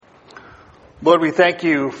Lord, we thank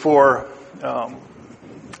you for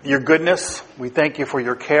your goodness. We thank you for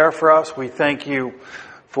your care for us. We thank you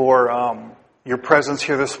for your presence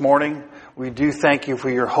here this morning. We do thank you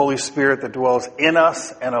for your Holy Spirit that dwells in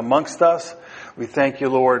us and amongst us. We thank you,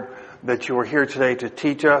 Lord, that you are here today to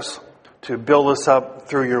teach us, to build us up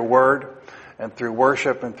through your word and through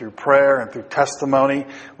worship and through prayer and through testimony.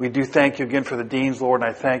 We do thank you again for the deans, Lord, and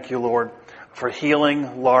I thank you, Lord, for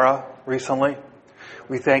healing Laura recently.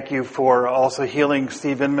 We thank you for also healing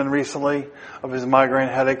Steve Inman recently of his migraine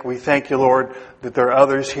headache. We thank you, Lord, that there are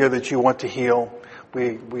others here that you want to heal.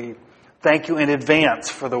 We thank you in advance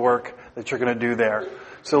for the work that you're going to do there.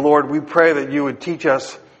 So, Lord, we pray that you would teach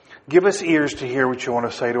us, give us ears to hear what you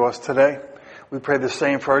want to say to us today. We pray the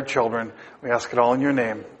same for our children. We ask it all in your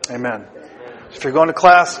name. Amen. If you're going to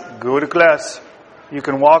class, go to class. You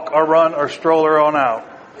can walk or run or stroll on out.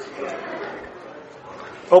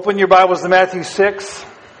 Open your Bibles to Matthew 6.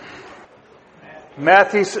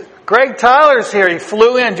 Greg Tyler's here. He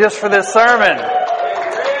flew in just for this sermon.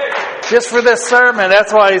 Just for this sermon.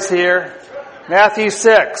 That's why he's here. Matthew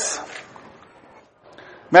 6.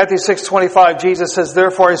 Matthew 6:25, Jesus says,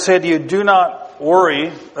 "Therefore I say to you, do not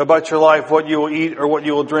worry about your life, what you will eat or what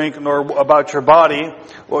you will drink, nor about your body,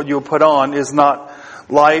 what you will put on. Is not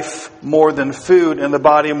life more than food and the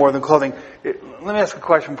body more than clothing?" Let me ask a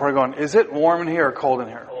question before I go on. Is it warm in here or cold in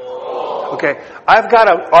here? Okay. I've got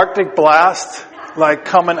an Arctic blast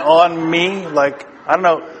coming on me. I don't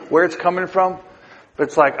know where it's coming from. But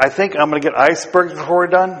it's I think I'm going to get icebergs before we're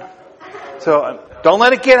done. So don't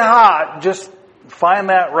let it get hot. Just find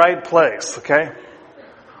that right place. Okay.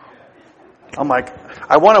 I'm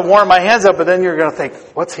I want to warm my hands up, but then you're going to think,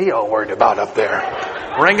 what's he all worried about up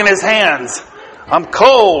there? Wringing his hands. I'm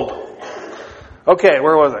cold. Okay,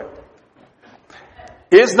 where was I?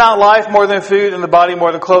 Is not life more than food and the body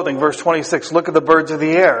more than clothing? Verse 26, look at the birds of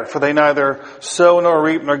the air, for they neither sow nor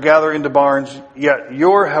reap nor gather into barns, yet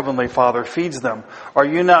your heavenly Father feeds them. Are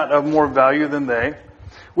you not of more value than they?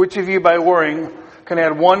 Which of you by worrying can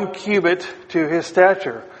add 1 cubit to his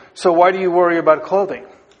stature? So why do you worry about clothing?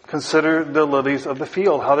 Consider the lilies of the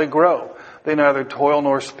field, how they grow. They neither toil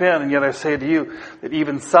nor spin, and yet I say to you that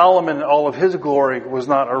even Solomon in all of his glory was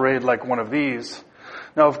not arrayed like one of these.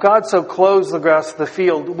 Now if God so clothes the grass of the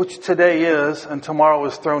field, which today is, and tomorrow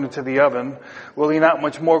is thrown into the oven, will he not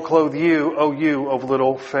much more clothe you, O you of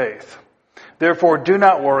little faith? Therefore do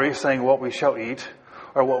not worry, saying what we shall eat,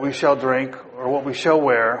 or what we shall drink, or what we shall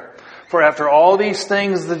wear. For after all these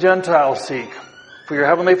things the Gentiles seek. For your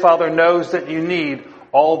heavenly Father knows that you need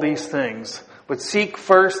all these things. But seek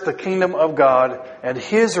first the kingdom of God and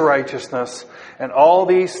his righteousness, and all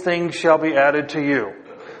these things shall be added to you.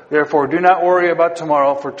 Therefore, do not worry about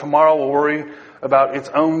tomorrow, for tomorrow will worry about its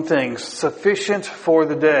own things. Sufficient for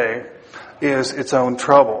the day is its own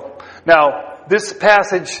trouble. Now, this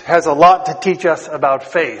passage has a lot to teach us about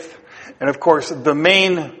faith. And of course, the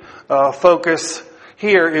main focus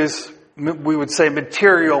here is, we would say,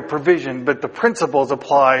 material provision, but the principles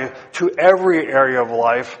apply to every area of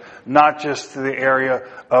life, not just to the area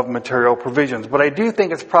of material provisions. But I do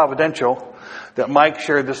think it's providential that Mike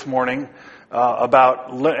shared this morning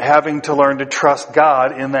about having to learn to trust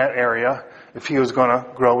God in that area if he was going to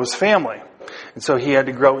grow his family. And so he had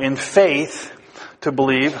to grow in faith to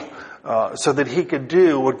believe so that he could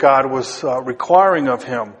do what God was requiring of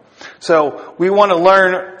him. So we want to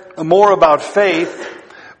learn more about faith,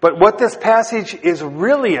 but what this passage is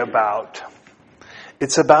really about,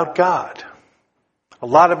 it's about God. A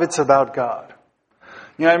lot of it's about God.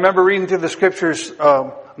 I remember reading through the scriptures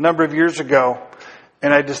a number of years ago,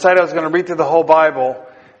 and I decided I was going to read through the whole Bible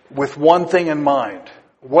with one thing in mind.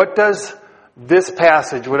 What does this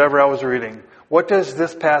passage, whatever I was reading, what does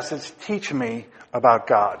this passage teach me about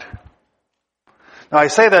God? Now I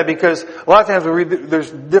say that because a lot of times there's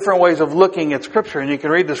different ways of looking at Scripture, and you can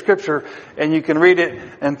read the Scripture and you can read it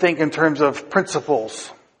and think in terms of principles.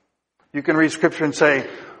 You can read Scripture and say,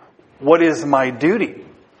 what is my duty?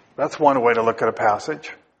 That's one way to look at a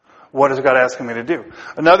passage. What is God asking me to do?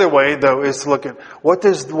 Another way, though, is to look at what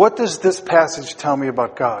does this passage tell me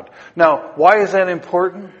about God? Now, why is that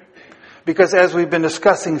important? Because as we've been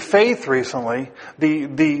discussing faith recently,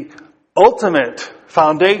 the ultimate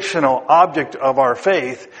foundational object of our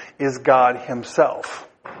faith is God himself.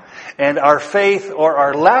 And our faith or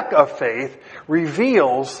our lack of faith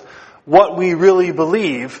reveals what we really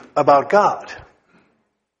believe about God.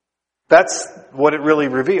 That's what it really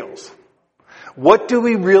reveals. What do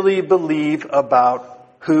we really believe about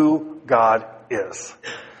who God is?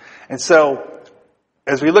 And so,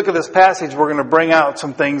 as we look at this passage, we're going to bring out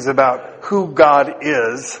some things about who God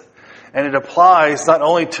is And it applies not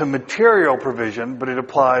only to material provision, but it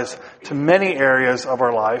applies to many areas of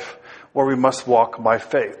our life where we must walk by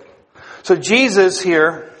faith. So Jesus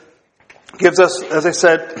here gives us, as I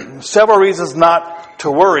said, several reasons not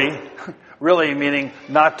to worry, really meaning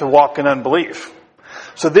not to walk in unbelief.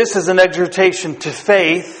 So this is an exhortation to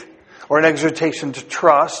faith, or an exhortation to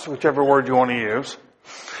trust, whichever word you want to use.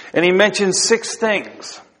 And he mentions 6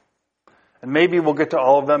 things. And maybe we'll get to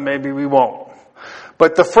all of them, maybe we won't.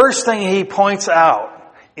 But the first thing he points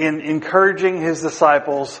out in encouraging his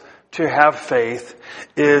disciples to have faith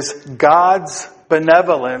is God's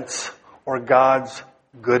benevolence or God's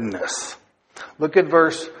goodness. Look at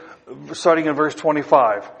starting in verse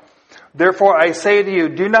 25. Therefore I say to you,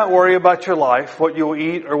 do not worry about your life, what you will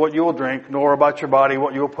eat or what you will drink, nor about your body,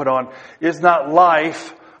 what you will put on. Is not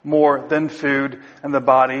life more than food, and the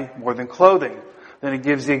body more than clothing? Then he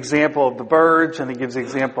gives the example of the birds, and he gives the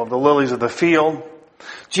example of the lilies of the field.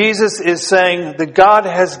 Jesus is saying that God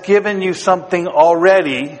has given you something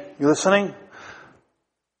already. You listening?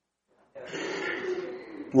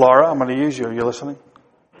 Laura, I'm going to use you. Are you listening?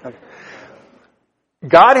 Okay.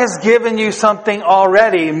 God has given you something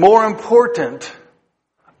already more important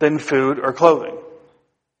than food or clothing.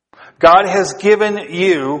 God has given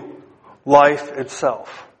you life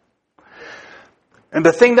itself. And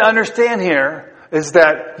the thing to understand here is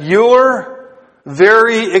that your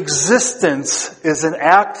very existence is an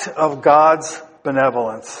act of God's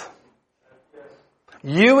benevolence.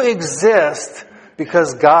 You exist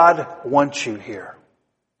because God wants you here.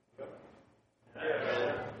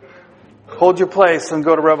 Hold your place and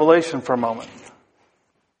go to Revelation for a moment.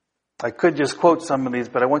 I could just quote some of these,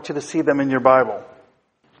 but I want you to see them in your Bible.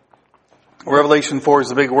 Revelation 4 is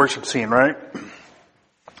the big worship scene, right?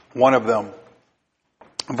 One of them.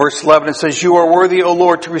 Verse 11, it says, you are worthy, O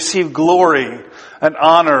Lord, to receive glory and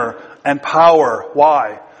honor and power.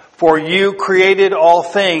 Why? For you created all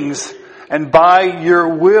things, and by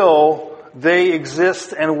your will they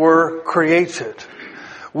exist and were created.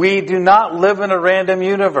 We do not live in a random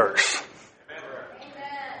universe.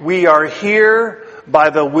 We are here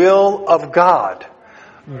by the will of God.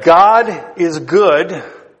 God is good,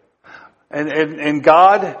 and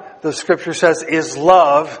God, the scripture says, is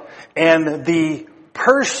love, and the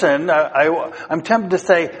person, I'm tempted to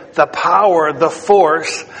say the power, the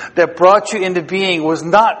force that brought you into being was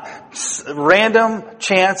not random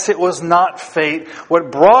chance. It was not fate.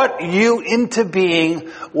 What brought you into being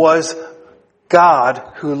was God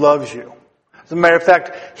who loves you. As a matter of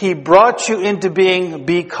fact, He brought you into being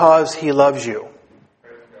because He loves you.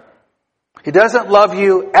 He doesn't love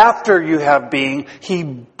you after you have being. He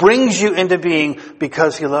brings you into being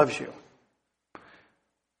because He loves you.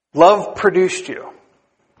 Love produced you.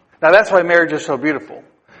 Now that's why marriage is so beautiful.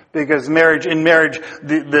 Because in marriage,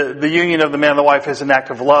 the union of the man and the wife is an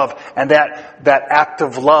act of love. And that act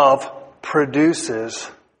of love produces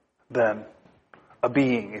then a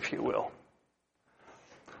being, if you will.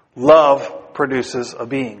 Love produces a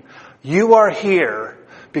being. You are here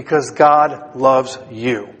because God loves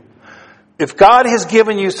you. If God has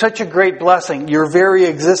given you such a great blessing, your very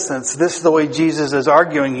existence, this is the way Jesus is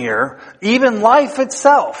arguing here, even life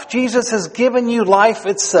itself, Jesus has given you life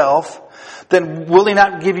itself, then will He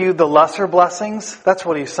not give you the lesser blessings? That's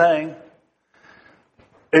what He's saying.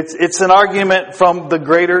 It's an argument from the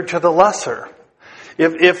greater to the lesser.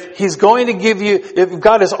 If He's going to give you, if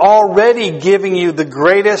God is already giving you the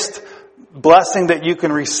greatest blessing that you can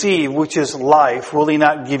receive, which is life, will He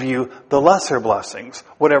not give you the lesser blessings,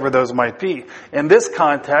 whatever those might be? In this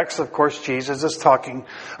context, of course, Jesus is talking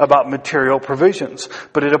about material provisions,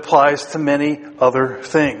 but it applies to many other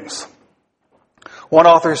things. One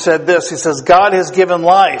author said this, he says, God has given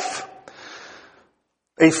life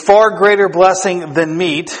a far greater blessing than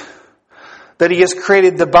meat, that He has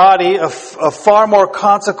created the body of far more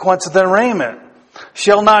consequence than raiment.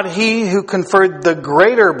 Shall not He who conferred the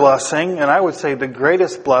greater blessing, and I would say the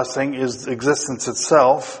greatest blessing is existence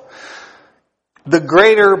itself, the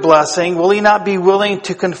greater blessing, will He not be willing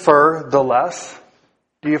to confer the less?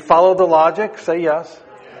 Do you follow the logic? Say yes.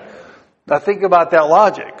 Now think about that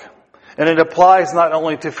logic. And it applies not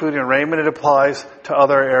only to food and raiment, it applies to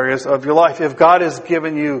other areas of your life. If God has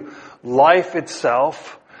given you life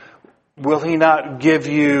itself, will He not give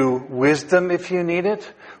you wisdom if you need it?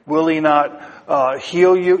 Will He not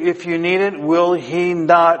heal you if you need it? Will He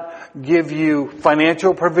not give you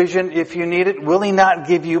financial provision if you need it? Will He not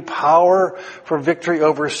give you power for victory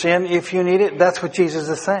over sin if you need it? That's what Jesus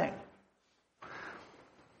is saying.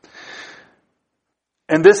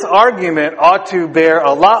 And this argument ought to bear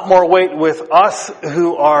a lot more weight with us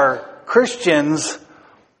who are Christians,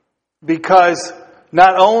 because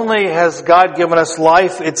Not only has God given us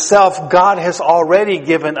life itself, God has already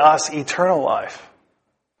given us eternal life.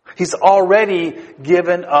 He's already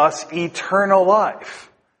given us eternal life.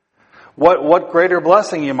 What greater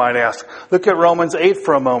blessing, you might ask? Look at Romans 8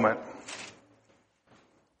 for a moment.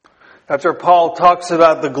 After Paul talks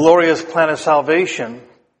about the glorious plan of salvation,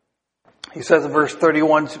 he says in verse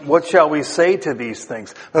 31, what shall we say to these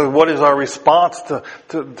things? What is our response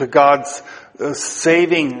to God's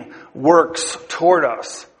saving works toward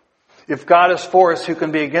us? If God is for us, who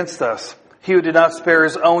can be against us? He who did not spare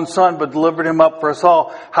his own son, but delivered him up for us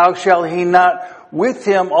all, how shall he not with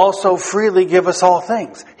him also freely give us all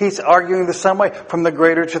things? He's arguing the same way, from the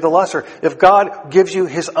greater to the lesser. If God gives you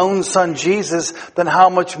his own son, Jesus, then how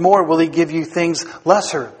much more will he give you things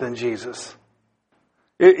lesser than Jesus?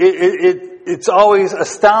 It always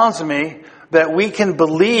astounds me that we can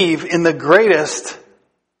believe in the greatest,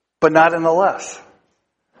 but not in the less.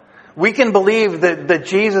 We can believe that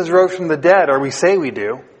Jesus rose from the dead, or we say we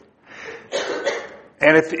do.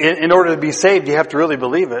 And if in order to be saved, you have to really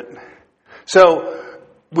believe it. So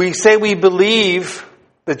we say we believe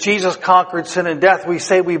that Jesus conquered sin and death. We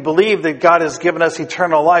say we believe that God has given us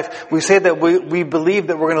eternal life. We say that we believe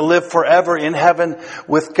that we're going to live forever in heaven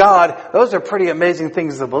with God. Those are pretty amazing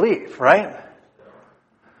things to believe, right?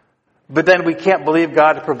 But then we can't believe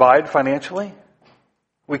God to provide financially.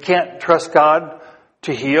 We can't trust God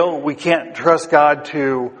to heal. We can't trust God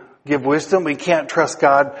to give wisdom. We can't trust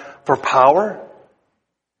God for power.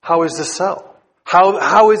 How is this so?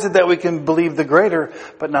 How is it that we can believe the greater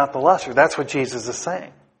but not the lesser? That's what Jesus is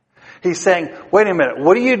saying. He's saying, wait a minute,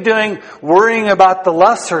 what are you doing worrying about the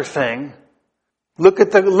lesser thing? Look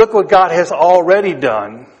what God has already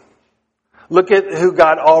done. Look at who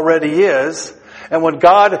God already is. And when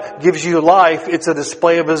God gives you life, it's a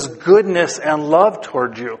display of his goodness and love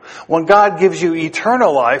toward you. When God gives you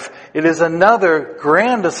eternal life, it is another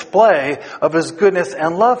grand display of his goodness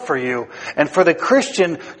and love for you. And for the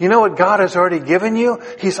Christian, you know what God has already given you?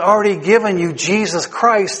 He's already given you Jesus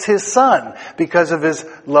Christ, his son, because of his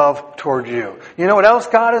love toward you. You know what else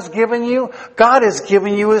God has given you? God has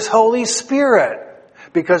given you his Holy Spirit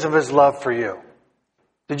because of his love for you.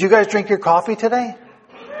 Did you guys drink your coffee today?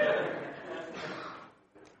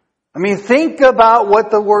 I mean, think about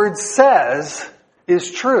what the Word says is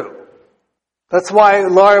true. That's why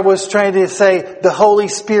Laura was trying to say, the Holy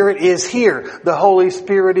Spirit is here. The Holy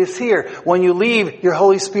Spirit is here. When you leave, your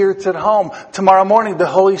Holy Spirit's at home. Tomorrow morning, the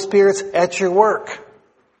Holy Spirit's at your work.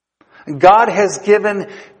 God has given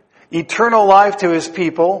eternal life to his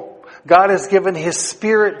people. God has given his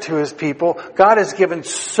Spirit to his people. God has given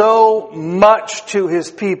so much to his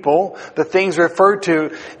people. The things referred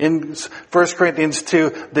to in 1 Corinthians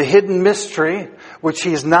 2, the hidden mystery, which he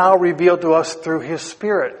has now revealed to us through his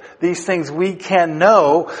Spirit. These things we can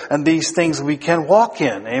know, and these things we can walk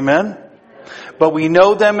in. Amen? But we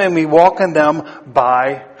know them and we walk in them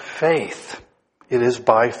by faith. It is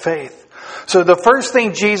by faith. So the first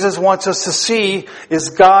thing Jesus wants us to see is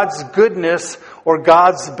God's goodness or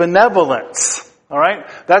God's benevolence. All right?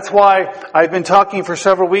 That's why I've been talking for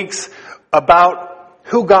several weeks about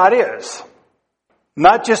who God is.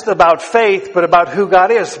 Not just about faith, but about who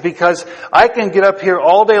God is. Because I can get up here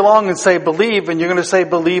all day long and say believe, and you're going to say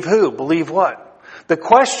believe who? Believe what? The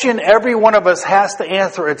question every one of us has to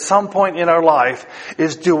answer at some point in our life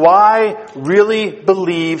is, do I really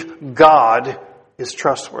believe God is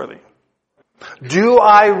trustworthy? Do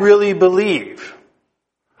I really believe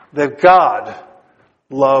that God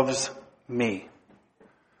loves me?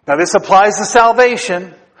 Now this applies to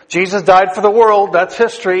salvation. Jesus died for the world, that's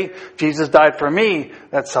history. Jesus died for me,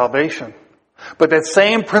 that's salvation. But that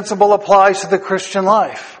same principle applies to the Christian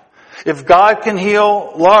life. If God can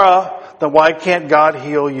heal Laura, then why can't God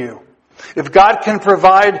heal you? If God can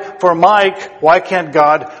provide for Mike, why can't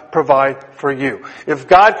God provide for you? If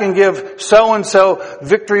God can give so-and-so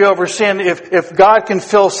victory over sin, if God can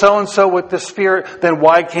fill so-and-so with the Spirit, then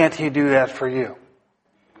why can't he do that for you?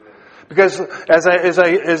 Because as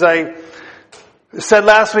I said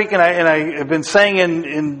last week, and I have been saying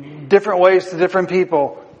in different ways to different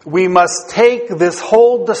people, we must take this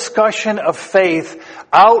whole discussion of faith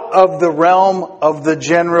out of the realm of the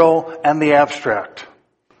general and the abstract.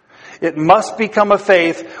 It must become a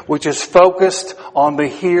faith which is focused on the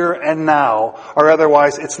here and now, or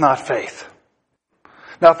otherwise it's not faith.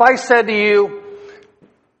 Now, if I said to you,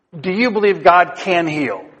 do you believe God can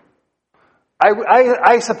heal?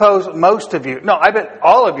 I suppose most of you, no, I bet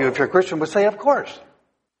all of you, if you're a Christian, would say, of course.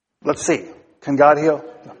 Let's see. Can God heal?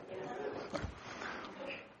 No.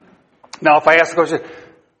 Now, if I ask the question,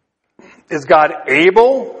 is God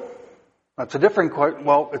able? That's a different question.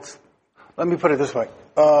 Well, let me put it this way.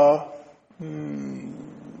 I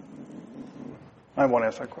won't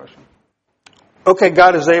answer that question. Okay,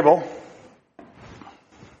 God is able.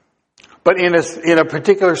 But in a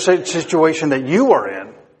particular situation that you are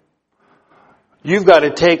in, you've got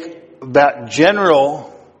to take that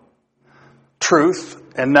general truth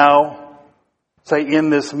and now say, in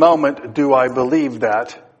this moment, do I believe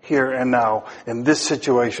that here and now in this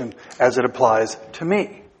situation as it applies to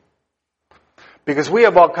me? Because we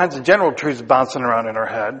have all kinds of general truths bouncing around in our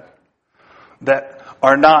head that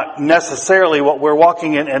are not necessarily what we're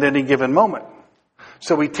walking in at any given moment.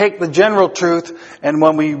 So we take the general truth, and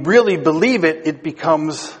when we really believe it, it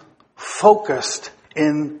becomes focused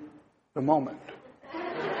in the moment.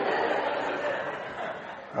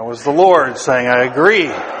 That was the Lord saying, I agree.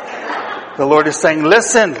 The Lord is saying,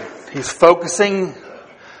 listen. He's focusing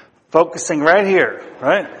right here,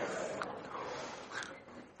 right?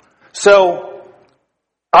 So,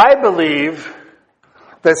 I believe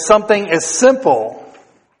that something as simple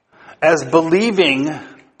as believing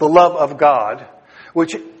the love of God,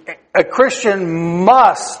 which a Christian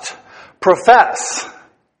must profess.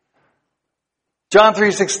 John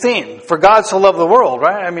 3:16, for God so loved the world,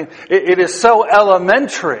 right? I mean, it is so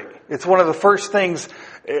elementary. It's one of the first things,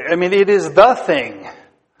 it is the thing.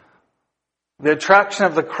 The attraction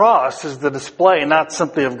of the cross is the display not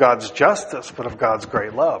simply of God's justice, but of God's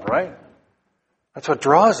great love, right? That's what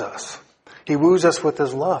draws us. He woos us with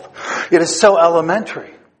His love. It is so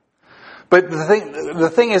elementary. But the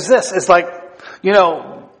thing is this, it's like,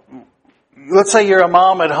 let's say you're a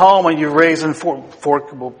mom at home and you're raising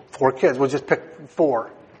four kids. We'll just pick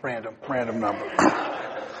 4, random number.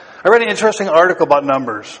 I read an interesting article about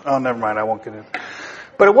numbers. Oh, never mind, I won't get into it.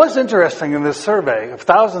 But it was interesting in this survey of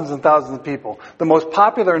thousands and thousands of people. The most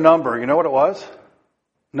popular number, you know what it was?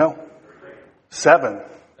 No. 7.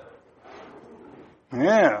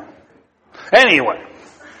 Yeah. Anyway.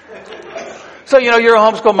 So, you're a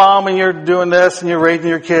homeschool mom and you're doing this and you're raising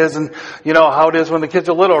your kids, and you know how it is when the kids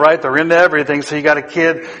are little, right? They're into everything. So you got the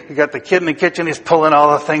kid in the kitchen, he's pulling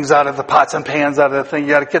all the things out of the pots and pans out of the thing.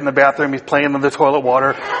 You got a kid in the bathroom, he's playing with the toilet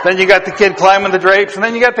water. Then you got the kid climbing the drapes, and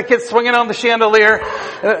then you got the kid swinging on the chandelier.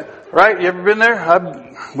 Right? You ever been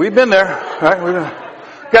there? We've been there.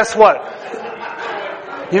 Right? Guess what?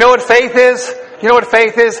 You know what faith is? You know what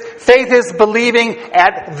faith is? Faith is believing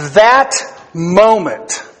at that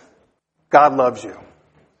moment God loves you.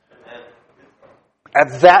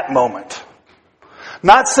 At that moment.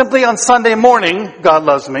 Not simply on Sunday morning, God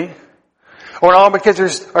loves me. Or when all my kids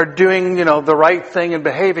are doing, the right thing and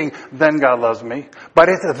behaving, then God loves me. But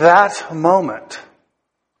at that moment,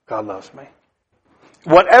 God loves me.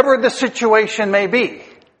 Whatever the situation may be.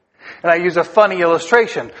 And I use a funny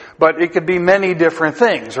illustration, but it could be many different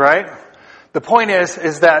things, right? The point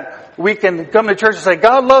is that we can come to church and say,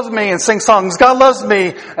 God loves me, and sing songs, God loves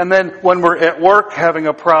me. And then when we're at work having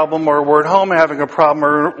a problem, or we're at home having a problem,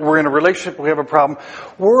 or we're in a relationship, we have a problem,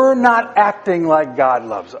 we're not acting like God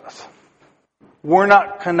loves us. We're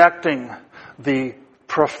not connecting the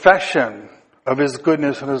profession of His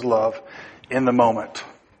goodness and His love in the moment.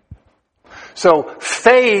 So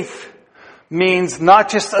faith means not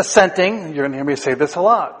just assenting, you're going to hear me say this a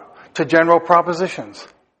lot, to general propositions.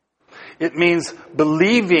 It means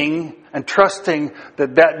believing and trusting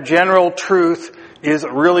that general truth is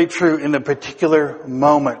really true in the particular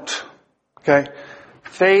moment. Okay?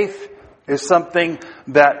 Faith is something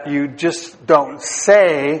that you just don't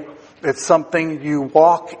say. It's something you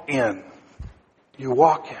walk in. You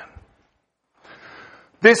walk in.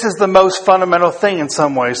 This is the most fundamental thing in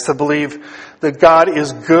some ways, to believe that God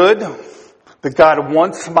is good, that God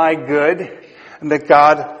wants my good, and that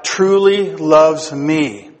God truly loves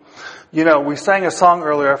me. We sang a song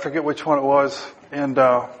earlier, I forget which one it was, and,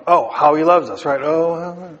 how He loves us, right?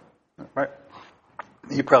 Oh, right.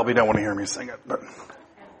 You probably don't want to hear me sing it, but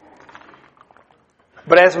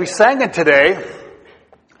as we sang it today,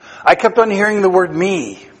 I kept on hearing the word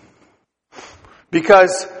me.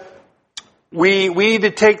 Because we need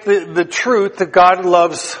to take the truth that God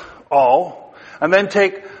loves all, and then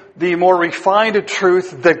take the more refined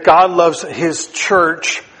truth that God loves His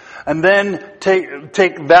church, and then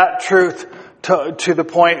take that truth to the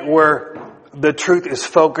point where the truth is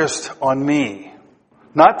focused on me.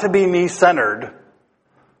 Not to be me-centered,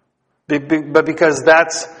 but because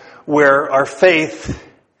that's where our faith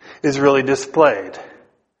is really displayed.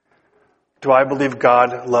 Do I believe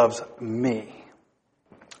God loves me?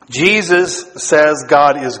 Jesus says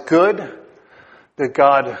God is good, that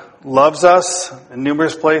God loves us in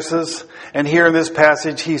numerous places. And here in this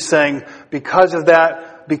passage, He's saying, because of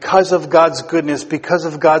that, that because of God's goodness, because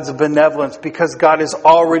of God's benevolence, because God has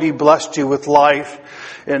already blessed you with life,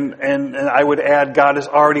 and I would add, God has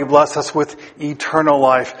already blessed us with eternal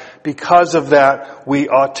life. Because of that, we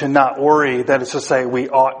ought to not worry. That is to say, we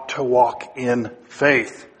ought to walk in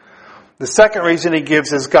faith. The second reason he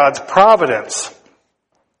gives is God's providence,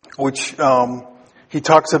 which he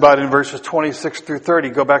talks about in verses 26 through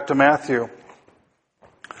 30. Go back to Matthew.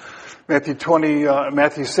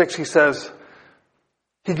 Matthew 6, he says,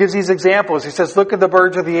 he gives these examples. He says, look at the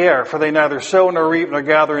birds of the air, for they neither sow nor reap nor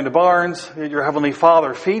gather into barns, yet your heavenly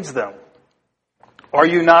Father feeds them. Are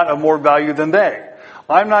you not of more value than they?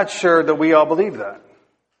 I'm not sure that we all believe that.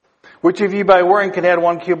 Which of you by worrying can add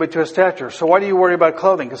 1 cubit to his stature? So why do you worry about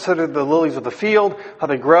clothing? Consider the lilies of the field, how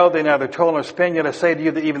they grow, they neither toil nor spin. Yet I say to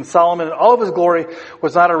you that even Solomon in all of his glory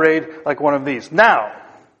was not arrayed like one of these. Now,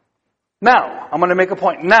 I'm going to make a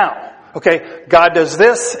point. Now, okay, God does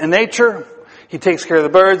this in nature. He takes care of the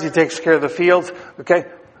birds. He takes care of the fields. Okay?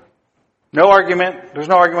 No argument. There's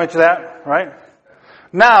no argument to that, right?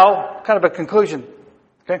 Now, kind of a conclusion.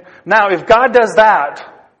 Okay? Now, if God does that,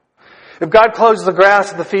 if God clothes the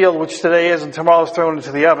grass of the field, which today is and tomorrow is thrown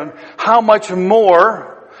into the oven, how much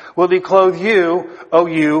more will He clothe you, O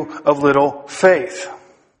you of little faith?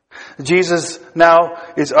 Jesus now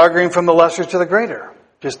is arguing from the lesser to the greater.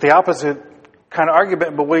 Just the opposite kind of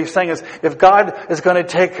argument, but what He's saying is, if God is going to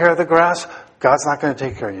take care of the grass, God's not going to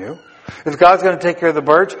take care of you. If God's going to take care of the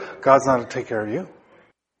birds, God's not going to take care of you.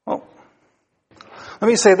 Well, let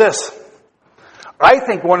me say this. I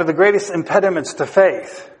think one of the greatest impediments to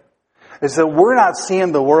faith is that we're not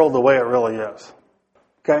seeing the world the way it really is.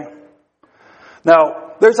 Okay?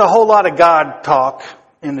 Now, there's a whole lot of God talk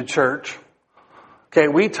in the church. Okay,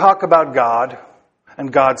 we talk about God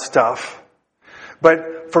and God stuff.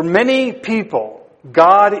 But for many people,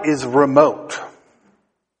 God is remote.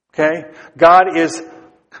 Okay? God is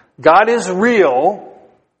real.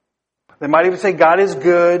 They might even say God is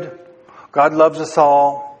good. God loves us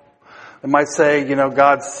all. They might say,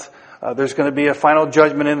 there's going to be a final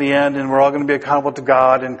judgment in the end and we're all going to be accountable to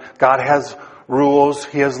God, and God has rules,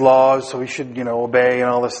 He has laws, so we should, obey and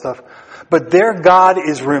all this stuff. But their God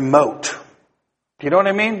is remote. Do you know what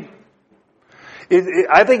I mean?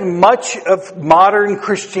 I think much of modern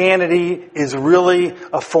Christianity is really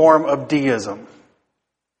a form of deism.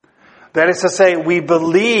 That is to say, we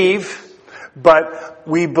believe, but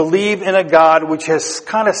we believe in a God which has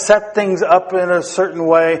kind of set things up in a certain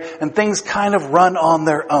way, and things kind of run on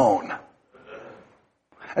their own.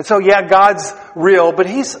 And so, yeah, God's real, but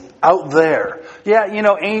He's out there. Yeah,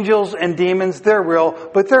 angels and demons, they're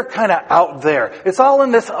real, but they're kind of out there. It's all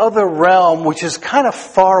in this other realm, which is kind of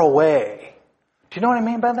far away. Do you know what I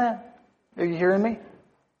mean by that? Are you hearing me?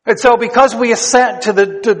 And so because we assent to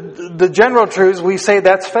the general truths, we say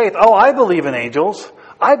that's faith. Oh, I believe in angels.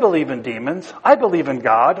 I believe in demons. I believe in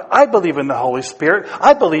God. I believe in the Holy Spirit.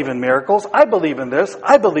 I believe in miracles. I believe in this.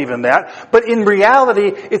 I believe in that. But in reality,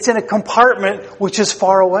 it's in a compartment which is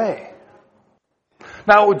far away.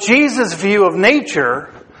 Now, Jesus' view of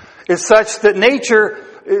nature is such that nature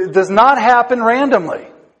does not happen randomly.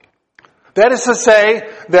 That is to say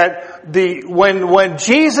that when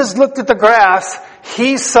Jesus looked at the grass,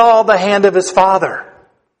 He saw the hand of His Father.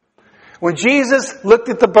 When Jesus looked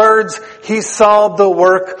at the birds, He saw the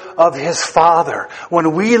work of His Father.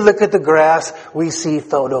 When we look at the grass, we see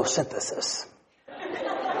photosynthesis.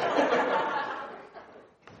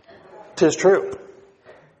 'Tis true.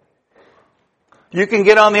 You can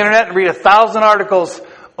get on the internet and read 1,000 articles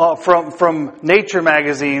from nature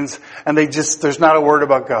magazines, and there's not a word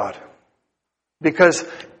about God. Because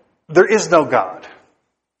there is no God.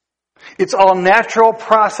 It's all natural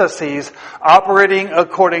processes operating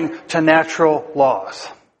according to natural laws.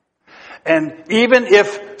 And even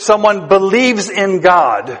if someone believes in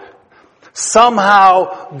God,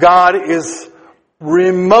 somehow God is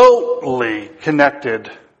remotely connected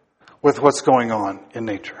with what's going on in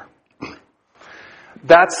nature.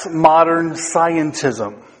 That's modern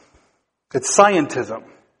scientism. It's scientism.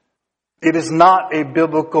 It is not a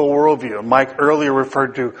biblical worldview. Mike earlier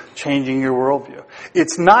referred to changing your worldview.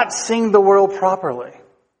 It's not seeing the world properly.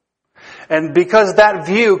 And because that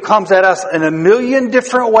view comes at us in a million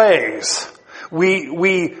different ways,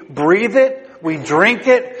 we breathe it, we drink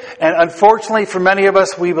it, and unfortunately for many of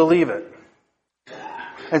us, we believe it.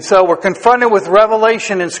 And so we're confronted with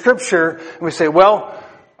revelation in Scripture, and we say, well,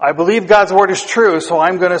 I believe God's Word is true, so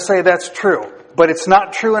I'm going to say that's true. But it's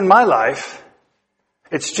not true in my life.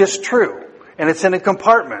 It's just true. And it's in a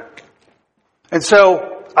compartment. And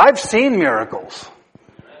so, I've seen miracles.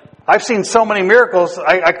 I've seen so many miracles,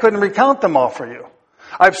 I couldn't recount them all for you.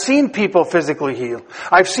 I've seen people physically healed.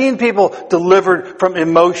 I've seen people delivered from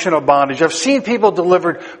emotional bondage. I've seen people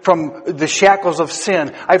delivered from the shackles of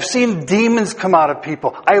sin. I've seen demons come out of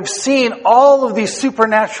people. I have seen all of these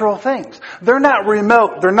supernatural things. They're not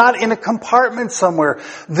remote. They're not in a compartment somewhere.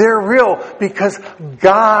 They're real because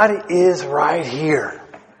God is right here.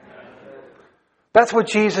 That's what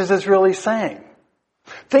Jesus is really saying.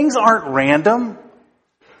 Things aren't random.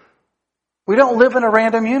 We don't live in a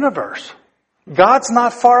random universe. God's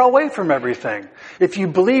not far away from everything. If you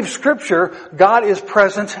believe Scripture, God is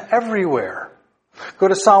present everywhere. Go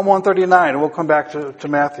to Psalm 139, and we'll come back to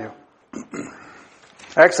Matthew.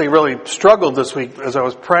 I actually really struggled this week as I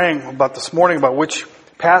was praying about this morning about which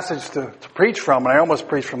passage to preach from, and I almost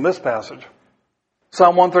preached from this passage.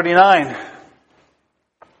 Psalm 139.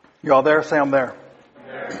 You all there? Say I'm there.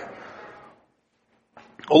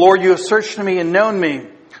 O Lord, you have searched me and known me.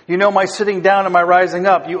 You know my sitting down and my rising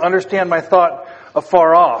up. You understand my thought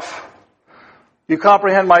afar off. You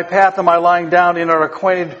comprehend my path and my lying down and are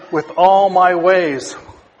acquainted with all my ways.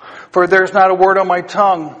 For there's not a word on my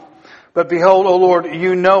tongue. But behold, O Lord,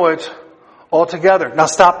 you know it altogether. Now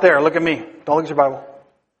stop there. Look at me. Don't look at your Bible.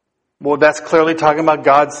 Well, that's clearly talking about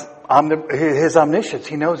His omniscience.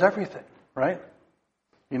 He knows everything, right?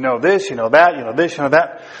 You know this, you know that, you know this, you know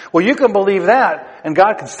that. Well, you can believe that, and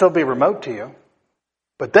God can still be remote to you.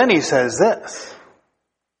 But then he says this.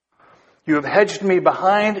 You have hedged me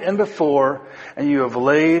behind and before, and you have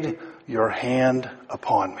laid your hand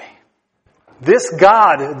upon me. This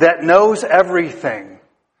God that knows everything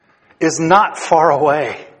is not far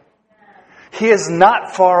away. He is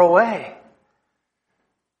not far away.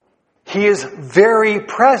 He is very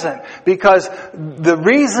present because the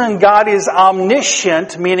reason God is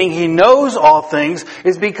omniscient, meaning He knows all things,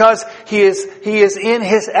 is because He is in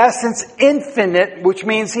His essence infinite, which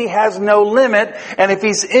means He has no limit. And if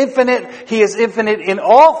He's infinite, He is infinite in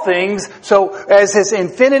all things. So as His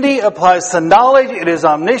infinity applies to knowledge, it is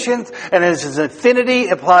omniscience. And as His infinity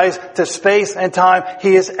applies to space and time,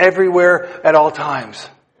 He is everywhere at all times.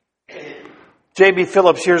 J.B.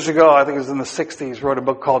 Phillips years ago, I think it was in the 60s, wrote a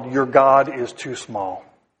book called Your God is Too Small.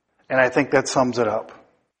 And I think that sums it up.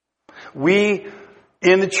 We,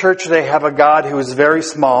 in the church today, have a God who is very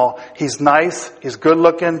small. He's nice. He's good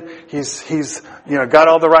looking. He's got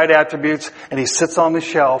all the right attributes. And He sits on the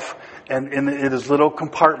shelf and in His little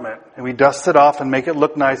compartment. And we dust it off and make it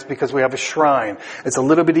look nice because we have a shrine. It's a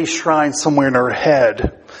little bitty shrine somewhere in our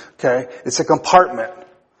head. Okay? It's a compartment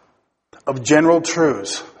of general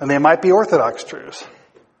truths, and they might be orthodox truths.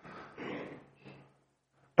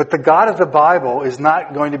 But the God of the Bible is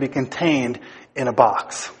not going to be contained in a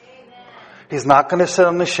box. He's not going to sit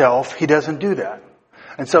on the shelf. He doesn't do that.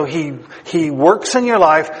 And so He works in your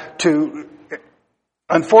life to,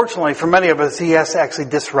 unfortunately for many of us, He has to actually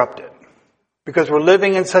disrupt it. Because we're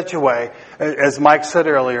living in such a way, as Mike said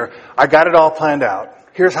earlier, I got it all planned out.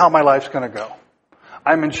 Here's how my life's going to go.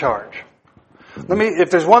 I'm in charge.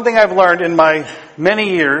 If there's one thing I've learned in my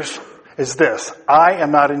many years, is this. I am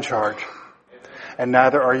not in charge. And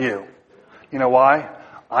neither are you. You know why?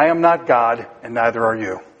 I am not God, and neither are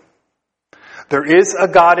you. There is a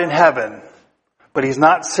God in heaven, but He's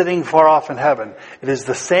not sitting far off in heaven. It is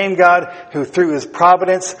the same God who, through His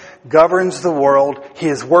providence, governs the world. He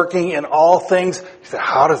is working in all things. You say,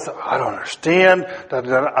 I don't understand.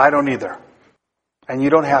 I don't either. And you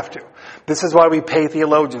don't have to. This is why we pay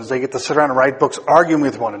theologians. They get to sit around and write books arguing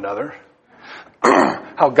with one another.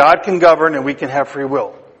 How God can govern and we can have free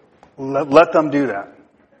will. Let them do that.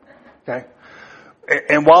 Okay?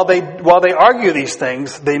 And while they argue these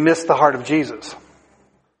things, they miss the heart of Jesus.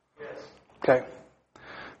 Okay?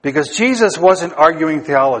 Because Jesus wasn't arguing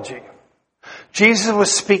theology. Jesus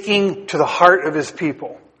was speaking to the heart of His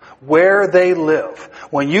people. Where they live.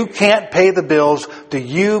 When you can't pay the bills, do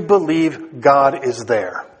you believe God is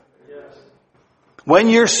there? Yes. When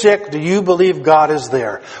you're sick, do you believe God is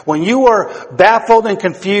there? When you are baffled and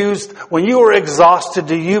confused, when you are exhausted,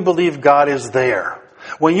 do you believe God is there?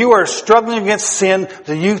 When you are struggling against sin,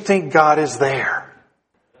 do you think God is there?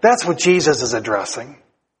 That's what Jesus is addressing.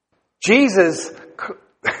 Jesus,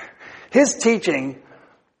 His teaching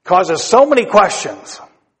causes so many questions.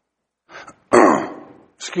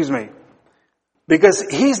 Excuse me. Because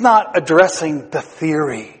He's not addressing the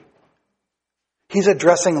theory. He's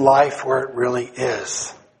addressing life where it really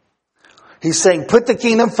is. He's saying, put the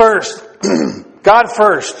kingdom first. God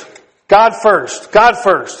first. God first. God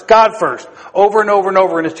first. God first. Over and over and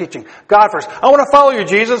over in His teaching. God first. I want to follow you,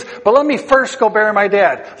 Jesus, but let me first go bury my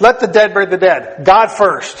dad. Let the dead bury the dead. God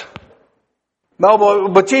first. No,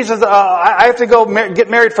 but Jesus, I have to go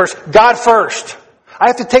get married first. God first. I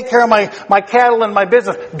have to take care of my cattle and my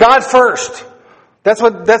business. God first. That's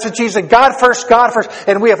what Jesus said. God first, God first.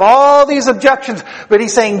 And we have all these objections, but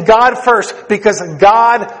he's saying God first because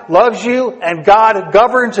God loves you and God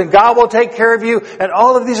governs and God will take care of you. And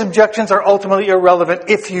all of these objections are ultimately irrelevant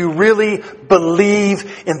if you really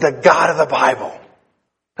believe in the God of the Bible.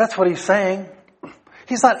 That's what he's saying.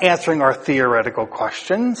 He's not answering our theoretical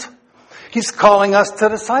questions. He's calling us to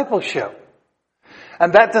discipleship.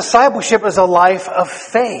 And that discipleship is a life of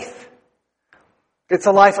faith. It's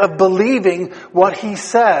a life of believing what he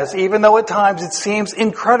says, even though at times it seems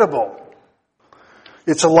incredible.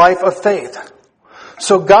 It's a life of faith.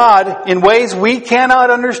 So God, in ways we cannot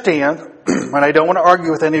understand, and I don't want to argue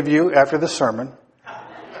with any of you after the sermon.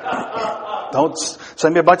 Don't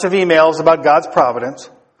send me a bunch of emails about God's providence.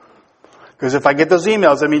 Because if I get those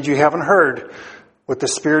emails, that means you haven't heard what the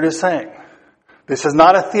Spirit is saying. This is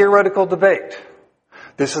not a theoretical debate.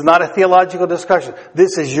 This is not a theological discussion.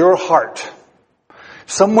 This is your heart.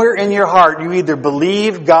 Somewhere in your heart, you either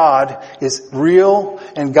believe God is real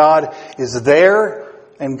and God is there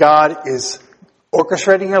and God is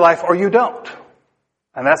orchestrating your life, or you don't.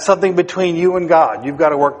 And that's something between you and God. You've got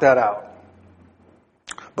to work that out.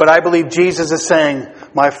 But I believe Jesus is saying,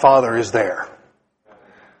 my Father is there.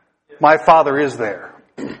 My Father is there.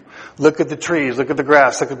 Look at the trees, look at the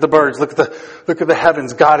grass, look at the birds, look at the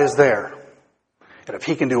heavens. God is there. And if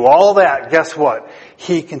he can do all that, guess what?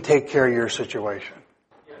 He can take care of your situation.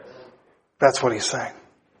 That's what he's saying.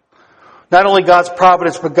 Not only God's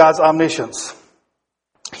providence, but God's omniscience.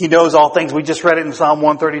 He knows all things. We just read it in Psalm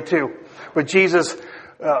 132. But Jesus,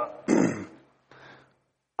 I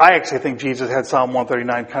actually think Jesus had Psalm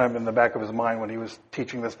 139 kind of in the back of his mind when he was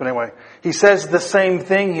teaching this. But anyway, he says the same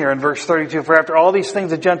thing here in verse 32. For after all these things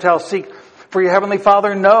the Gentiles seek, for your heavenly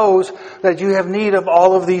Father knows that you have need of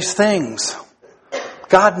all of these things.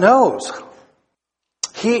 God knows.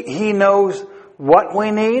 He knows what we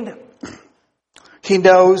need. He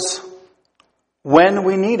knows when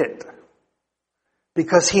we need it.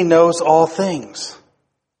 Because he knows all things.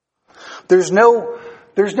 There's no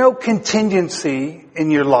contingency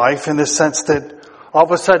in your life in the sense that all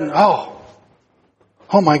of a sudden, oh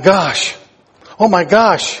my gosh,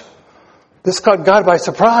 this caught God by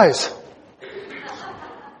surprise.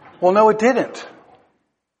 Well, no, it didn't.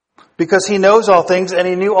 Because he knows all things, and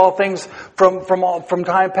he knew all things from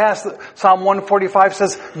time past. Psalm 145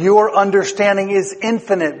 says, your understanding is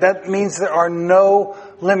infinite. That means there are no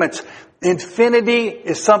limits. Infinity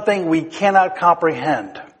is something we cannot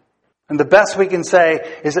comprehend. And the best we can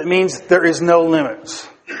say is it means there is no limits.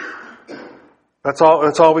 That's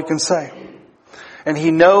all we can say. And he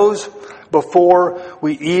knows before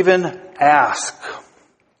we even ask.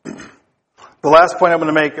 The last point I'm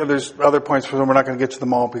going to make, there's other points, but we're not going to get to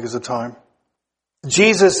them all because of time.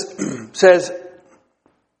 Jesus says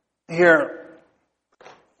here,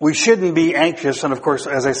 we shouldn't be anxious. And of course,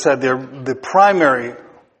 as I said, the primary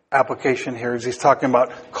application here is he's talking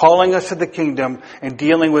about calling us to the kingdom and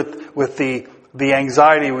dealing with the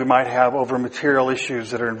anxiety we might have over material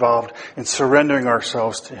issues that are involved in surrendering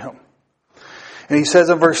ourselves to him. And he says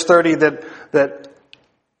in verse 30 that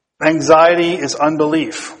anxiety is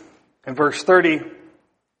unbelief. In verse 30, he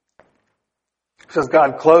says,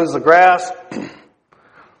 God clothes the grass.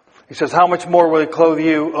 He says, how much more will he clothe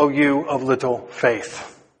you, O you of little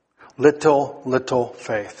faith? Little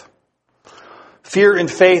faith. Fear and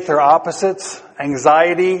faith are opposites.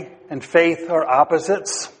 Anxiety and faith are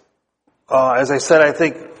opposites. As I said, I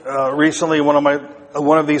think recently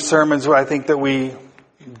one of these sermons where I think that we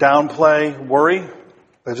downplay worry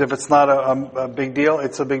as if it's not a big deal.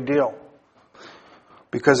 It's a big deal.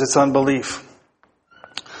 Because it's unbelief.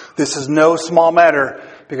 This is no small matter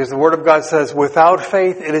because the Word of God says without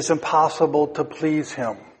faith it is impossible to please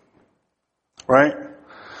him. Right?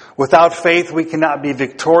 Without faith we cannot be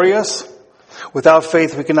victorious. Without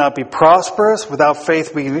faith we cannot be prosperous. Without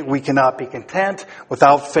faith we cannot be content.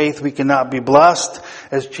 Without faith we cannot be blessed.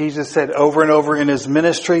 As Jesus said over and over in his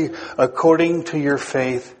ministry, according to your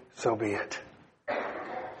faith, so be it.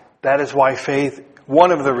 That is why faith,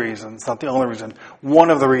 one of the reasons, not the only reason,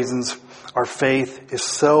 one of the reasons our faith is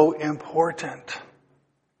so important.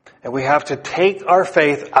 And we have to take our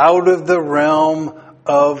faith out of the realm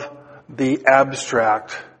of the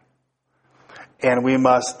abstract. And we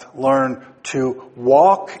must learn to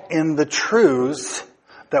walk in the truths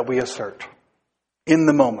that we assert in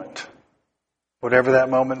the moment. Whatever that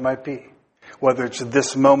moment might be. Whether it's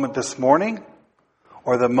this moment this morning,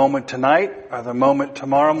 or the moment tonight, or the moment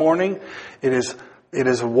tomorrow morning, it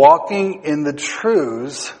is walking in the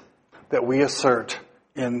truths that we assert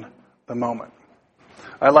in the moment.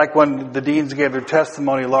 I like when the deans gave their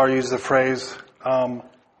testimony, Laura used the phrase, I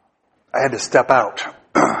had to step out.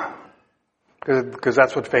 Because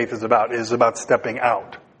that's what faith is about. It is about stepping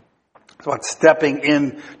out. It's about stepping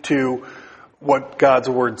into what God's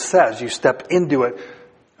Word says. You step into it.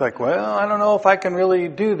 Like, well, I don't know if I can really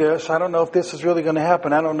do this. I don't know if this is really going to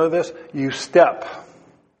happen. I don't know this. You step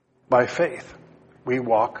by faith. We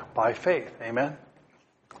walk by faith. Amen?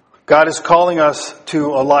 God is calling us to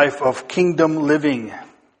a life of kingdom living.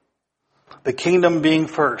 The kingdom being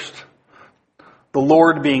first. The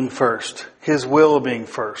Lord being first. His will being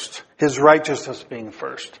first. His righteousness being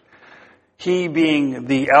first. He being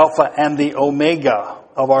the Alpha and the Omega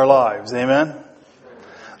of our lives. Amen?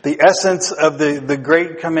 The essence of the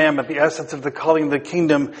great commandment, the essence of the calling of the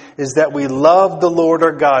kingdom is that we love the Lord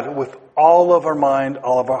our God with all of our mind,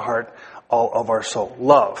 all of our heart, all of our soul.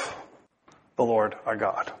 Love the Lord our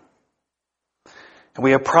God. And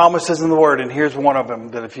we have promises in the Word, and here's one of them,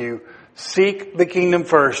 that if you seek the kingdom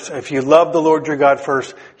first, if you love the Lord your God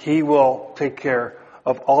first, He will take care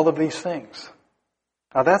of all of these things.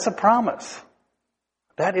 Now that's a promise.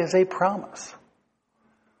 That is a promise.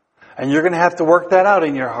 And you're going to have to work that out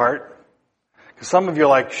in your heart. Because some of you are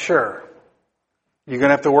like, sure. You're going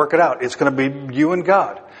to have to work it out. It's going to be you and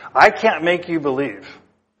God. I can't make you believe.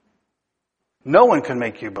 No one can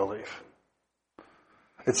make you believe.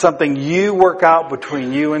 It's something you work out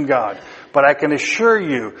between you and God. But I can assure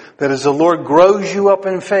you that as the Lord grows you up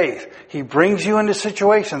in faith, He brings you into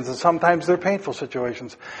situations, and sometimes they're painful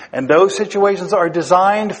situations. And those situations are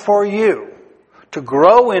designed for you to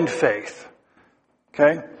grow in faith.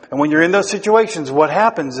 Okay? And when you're in those situations, what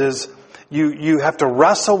happens is you have to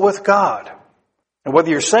wrestle with God. And whether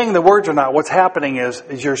you're saying the words or not, what's happening is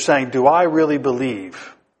you're saying, do I really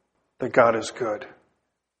believe that God is good?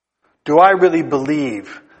 Do I really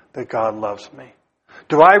believe that God loves me?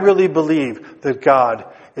 Do I really believe that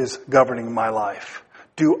God is governing my life?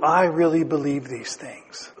 Do I really believe these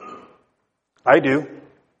things? I do,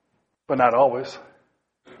 but not always.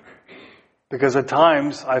 Because at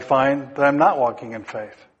times I find that I'm not walking in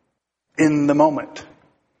faith. In the moment.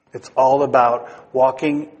 It's all about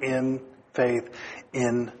walking in faith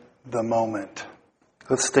in the moment.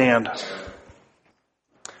 Let's stand.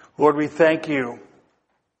 Lord, we thank you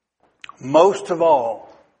most of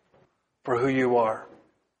all for who you are.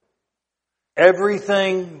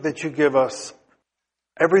 Everything that you give us,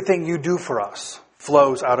 everything you do for us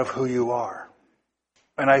flows out of who you are.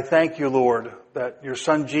 And I thank you, Lord, that your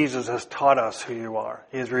Son Jesus has taught us who you are.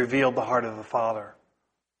 He has revealed the heart of the Father.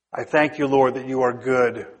 I thank you, Lord, that you are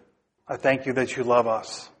good. I thank you that you love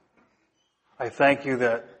us. I thank you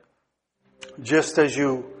that just as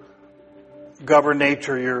you govern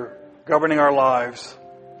nature, you're governing our lives.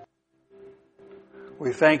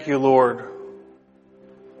 We thank you, Lord,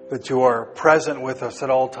 that you are present with us at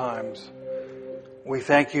all times. We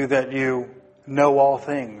thank you that you know all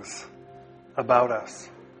things about us.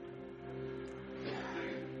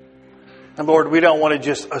 And Lord, we don't want to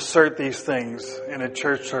just assert these things in a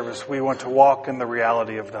church service. We want to walk in the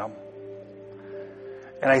reality of them.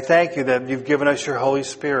 And I thank you that you've given us your Holy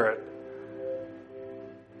Spirit.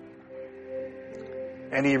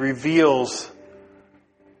 And He reveals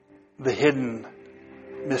the hidden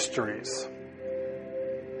mysteries.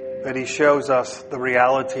 That He shows us the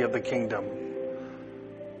reality of the kingdom.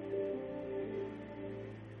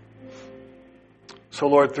 So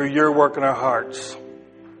Lord, through your work in our hearts,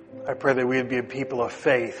 I pray that we would be a people of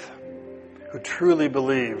faith who truly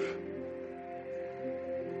believe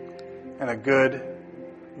in a good,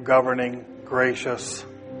 governing, gracious,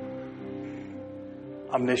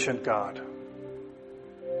 omniscient God.